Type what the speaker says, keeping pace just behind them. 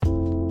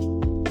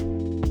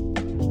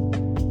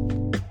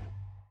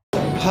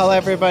Hello,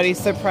 everybody.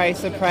 Surprise,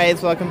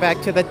 surprise. Welcome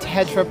back to the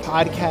Tetra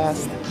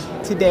Podcast.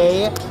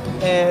 Today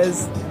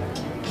is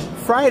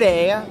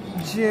Friday,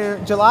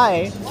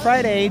 July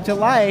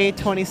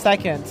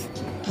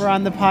 22nd. We're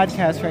on the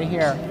podcast right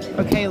here.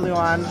 Okay,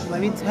 Luan,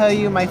 let me tell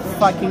you my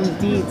fucking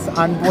deets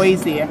on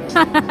Boise.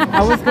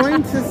 I was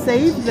going to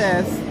save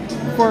this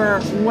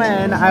for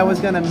when I was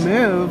going to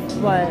move,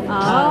 but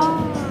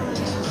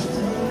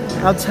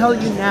I'll tell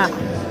you now.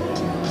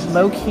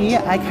 Low-key,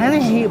 I kind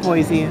of hate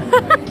Boise.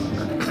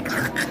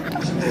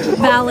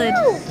 Valid.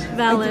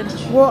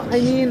 Well, I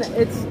mean,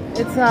 it's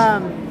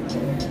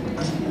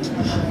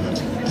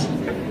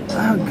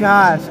oh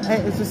gosh,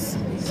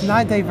 it's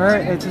not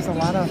diverse. It's just a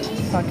lot of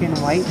fucking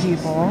white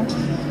people.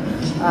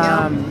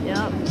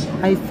 Yep.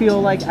 I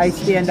feel like I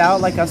stand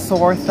out like a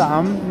sore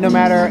thumb, no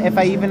matter if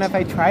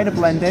I try to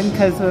blend in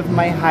because of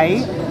my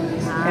height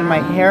and my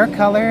hair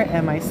color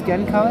and my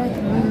skin color,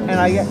 and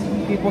I get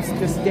people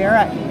just stare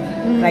at me.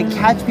 And I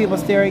catch people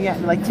staring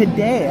at me, like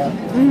today,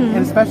 and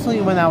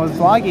especially when I was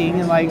vlogging,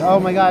 and like, oh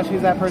my gosh,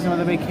 who's that person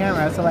with a big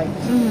camera? So like,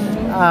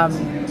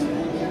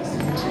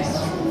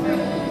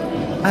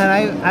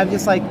 and I've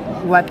just like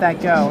let that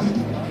go.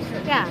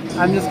 Yeah.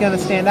 I'm just gonna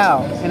stand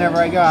out whenever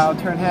I go. I'll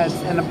turn heads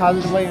in a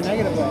positive way or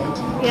negative way.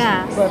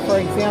 Yeah. But for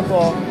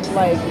example,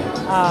 like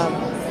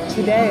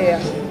today,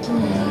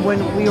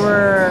 when we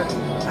were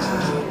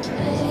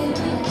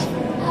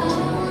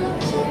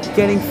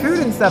getting food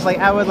and stuff, like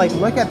I would like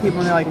look at people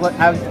and they're like, look,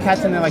 I would catch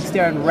them, they're like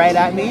staring right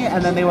at me,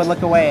 and then they would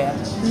look away. I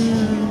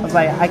was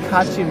like, I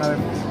caught you, mother.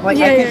 Like,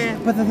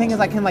 But the thing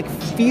is, I can like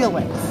feel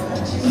it.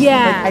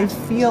 Yeah. Like, I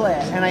feel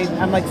it, and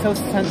I'm like so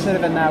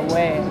sensitive in that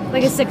way.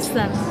 Like a sixth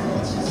sense.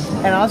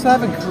 And I also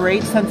have a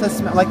great sense of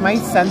smell. Like my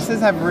senses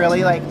have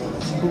really like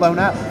blown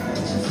up.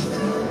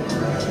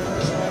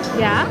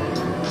 Yeah.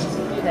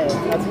 Okay,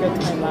 that's good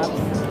time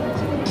lapse.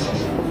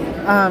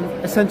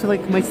 Essentially,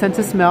 my sense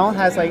of smell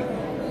has like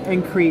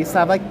increased. I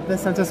have like the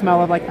sense of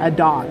smell of like a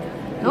dog.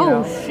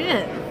 Oh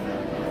shit!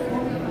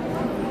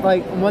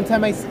 Like one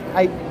time I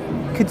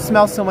could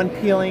smell someone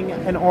peeling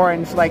an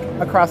orange like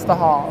across the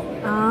hall.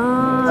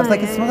 Ah. I was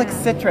like, it smells like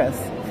citrus,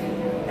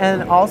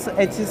 and also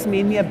it just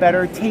made me a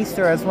better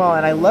taster as well.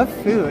 And I love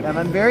food, and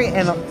I'm very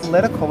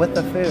analytical with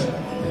the food.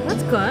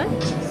 That's good.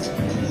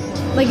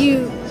 Like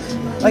you.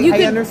 Like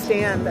I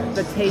understand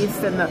the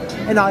taste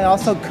and I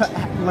also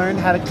learned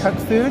how to cook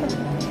food.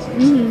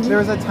 There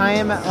was a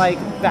time, like,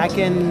 back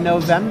in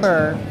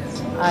November,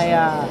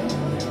 I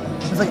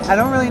was like, I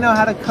don't really know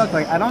how to cook.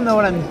 Like, I don't know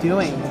what I'm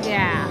doing.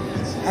 Yeah.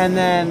 And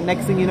then,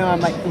 next thing you know, I'm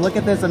like, look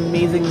at this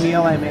amazing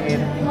meal I made.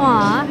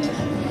 Aw.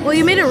 Well,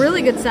 you made a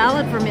really good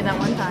salad for me that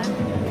one time.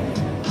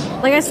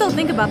 Like, I still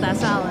think about that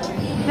salad.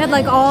 It had,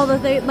 like, all the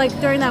things, like,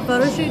 during that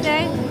photo shoot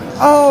day.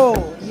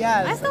 Oh,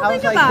 yes. I still was,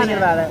 think like, about thinking it.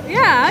 about it.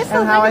 Yeah, I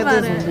still think about it.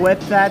 And how I just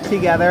whipped that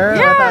together.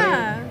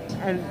 Yeah.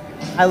 And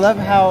I love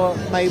how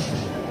my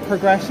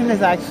progression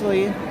is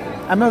actually,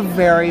 I'm a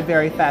very,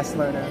 very fast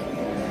learner.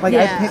 Like,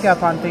 I pick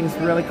up on things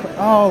really quick.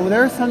 Oh,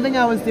 there was something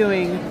I was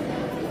doing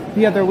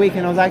the other week,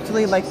 and it was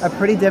actually, like, a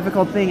pretty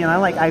difficult thing, and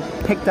I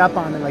picked up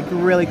on it, like,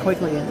 really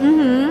quickly.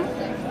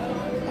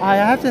 I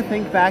have to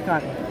think back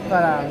on it,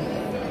 but,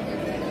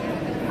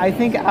 I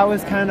think I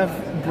was kind of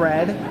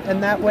bred in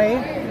that way,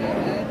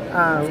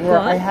 where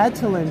I had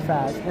to learn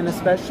fast, and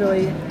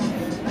especially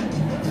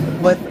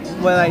with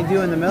what I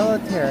do in the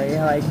military,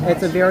 like,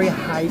 it's a very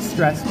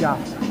high-stress job.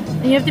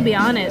 And you have to be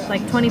on it,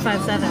 like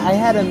 24/7. I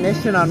had a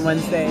mission on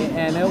Wednesday,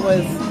 and it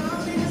was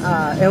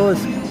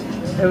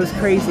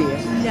crazy.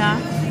 Yeah.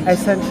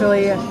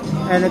 Essentially,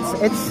 and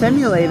it's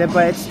simulated,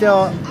 but it's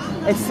still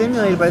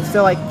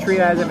like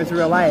treated as if it's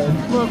real life.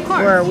 Well, of course.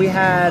 Where we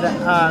had,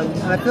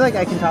 and I feel like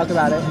I can talk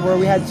about it, where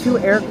we had two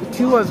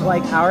of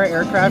like our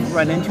aircraft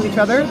run into each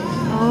other,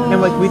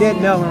 and like we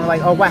didn't know, and we're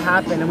like, oh, what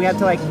happened? And we had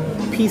to like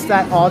piece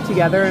that all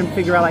together and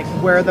figure out like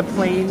where the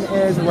plane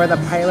is, where the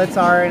pilots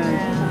are, and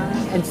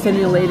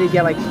simulated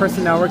get like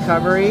personnel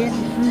recovery,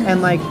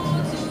 and like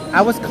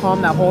I was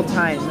calm that whole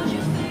time,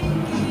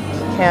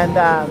 and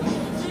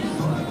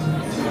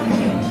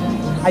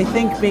I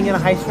think being in a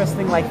high stress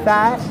thing like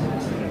that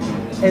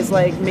is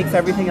like makes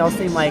everything else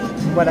seem like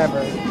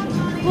whatever.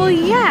 Well,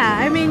 yeah,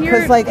 I mean, you're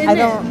because like I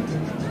don't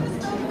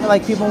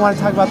like people want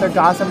to talk about their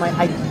gossip. Like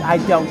I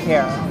don't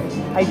care,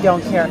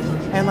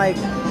 and like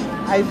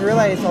I've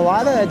realized a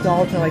lot of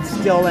adults are like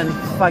still in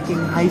fucking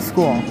high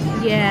school.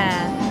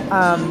 Yeah.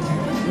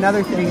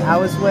 Another thing, I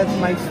was with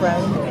my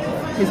friend.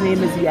 His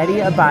name is Yeti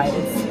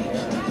Abides.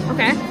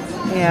 Okay.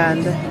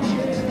 And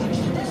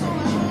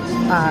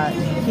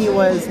he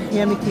was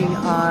hammocking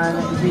on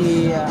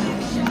the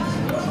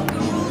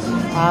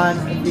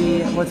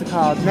what's it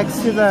called?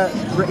 Next to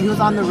he was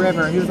on the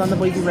river. He was on the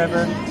Boise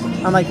River,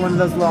 on like one of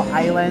those little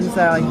islands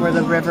like where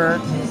the river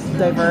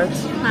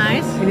diverts.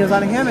 Nice. And he was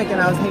on a hammock,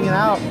 and I was hanging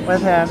out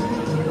with him.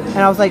 And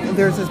I was like,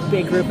 there's this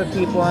big group of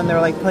people, and they were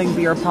like playing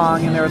beer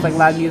pong, and there was like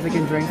loud music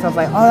and drinks. I was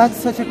like, oh, that's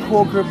such a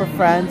cool group of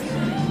friends.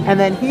 And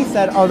then he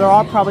said, oh, they're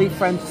all probably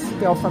friends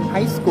still from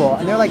high school,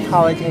 and they're like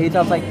college age.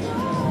 I was like,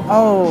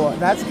 oh,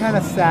 that's kind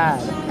of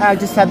sad. And I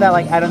just said that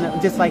like, I don't know,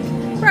 just like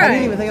I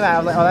didn't even think about it. I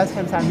was like, oh, that's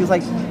 10 times. He was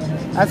like,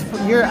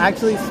 you're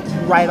actually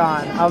right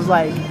on. I was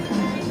like,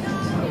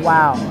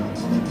 wow.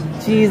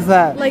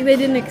 Jesus. Like they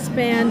didn't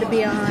expand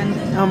beyond.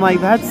 I'm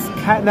like, that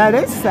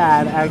is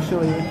sad,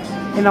 actually.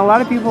 And a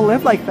lot of people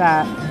live like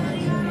that.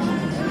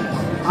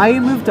 I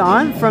moved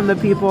on from the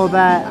people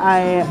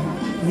that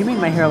you made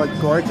my hair look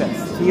gorgeous.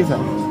 Jesus.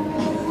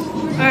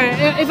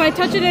 Alright, if I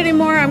touch it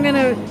anymore, I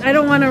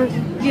don't want to,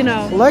 you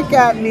know. Look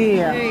at me.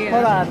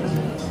 Hold on.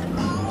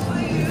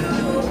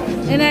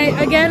 And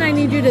I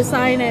need you to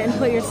sign it and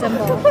put your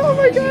symbol. Oh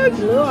my God,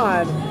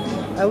 Luan.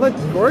 I look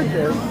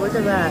gorgeous. Look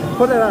at that.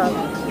 Put it up.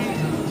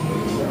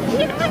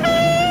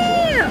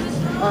 Yeah!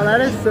 Oh, that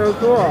is so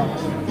cool.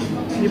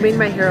 You made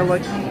my hair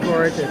look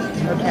gorgeous.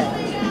 Okay.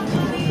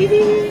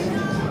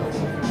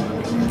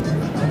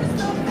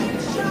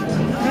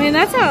 I mean,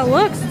 that's how it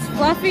looks. It's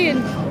fluffy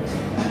and,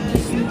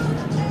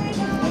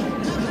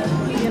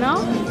 you know?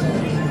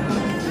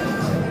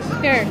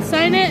 Here,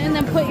 sign it and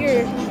then put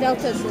your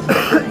Delta symbol.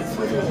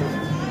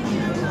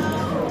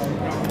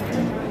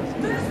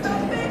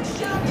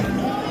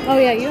 Oh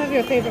yeah, you have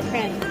your favorite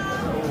pen.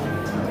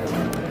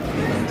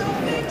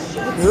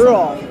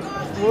 Rule.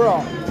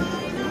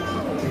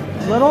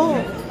 Little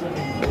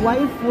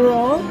life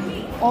rule.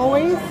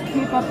 Always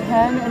keep a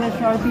pen and a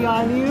Sharpie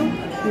on you.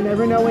 You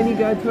never know when you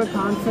go to a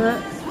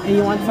concert and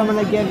you want someone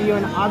to give you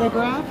an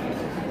autograph,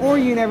 or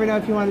you never know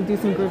if you want to do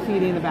some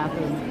graffiti in the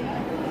bathroom.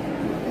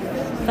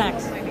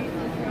 Facts.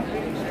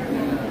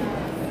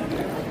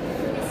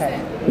 Okay.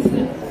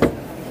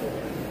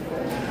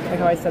 Like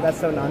how I said that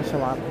so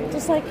nonchalantly.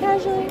 Just like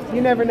casually.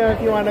 You never know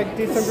if you want to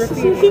do some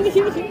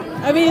graffiti.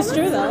 I mean, it's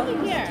true though.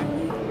 Here.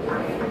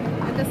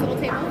 At this little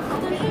table.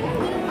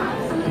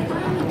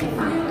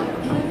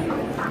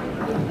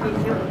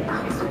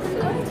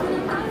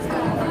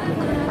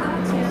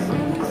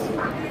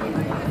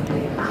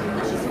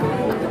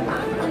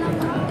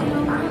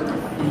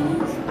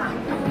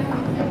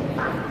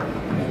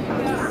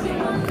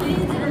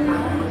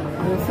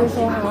 This is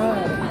so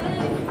hard.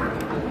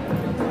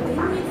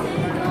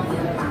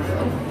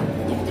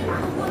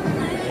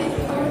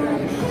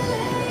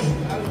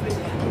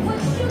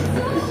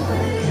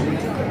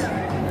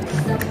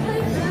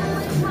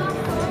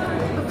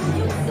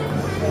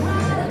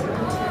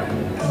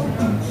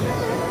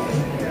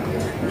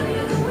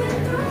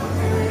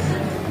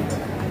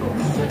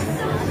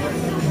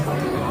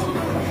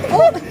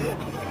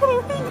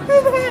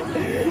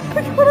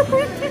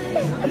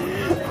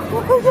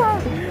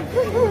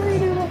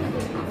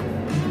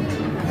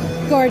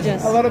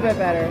 Gorgeous. A little bit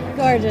better.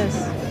 Gorgeous.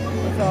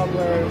 It's all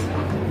blurry.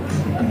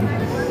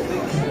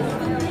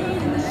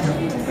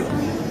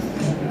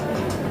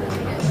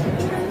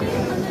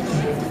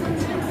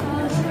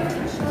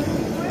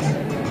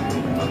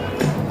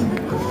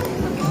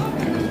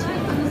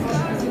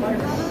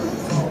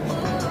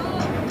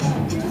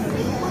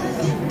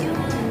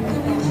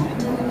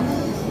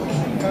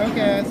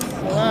 Focus.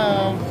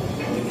 Hello.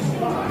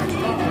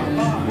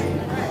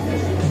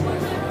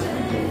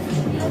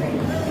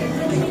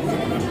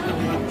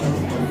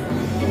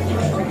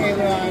 Okay,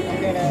 Luan, I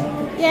did it.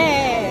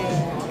 Yay!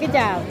 Good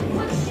job.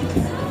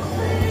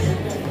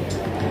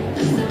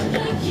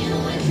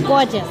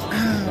 Gorgeous.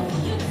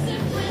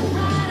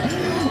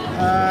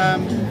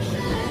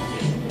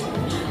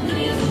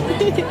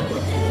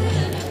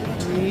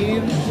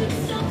 Leave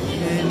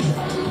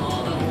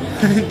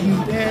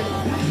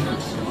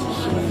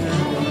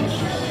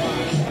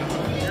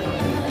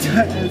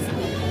does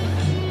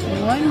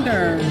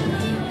wonders.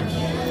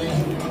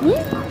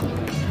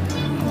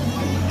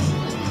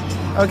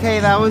 Okay,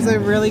 that was a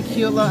really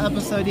cute little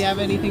episode. Do you have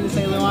anything to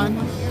say, Luan?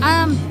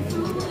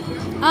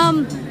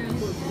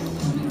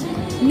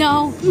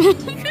 No.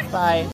 Bye.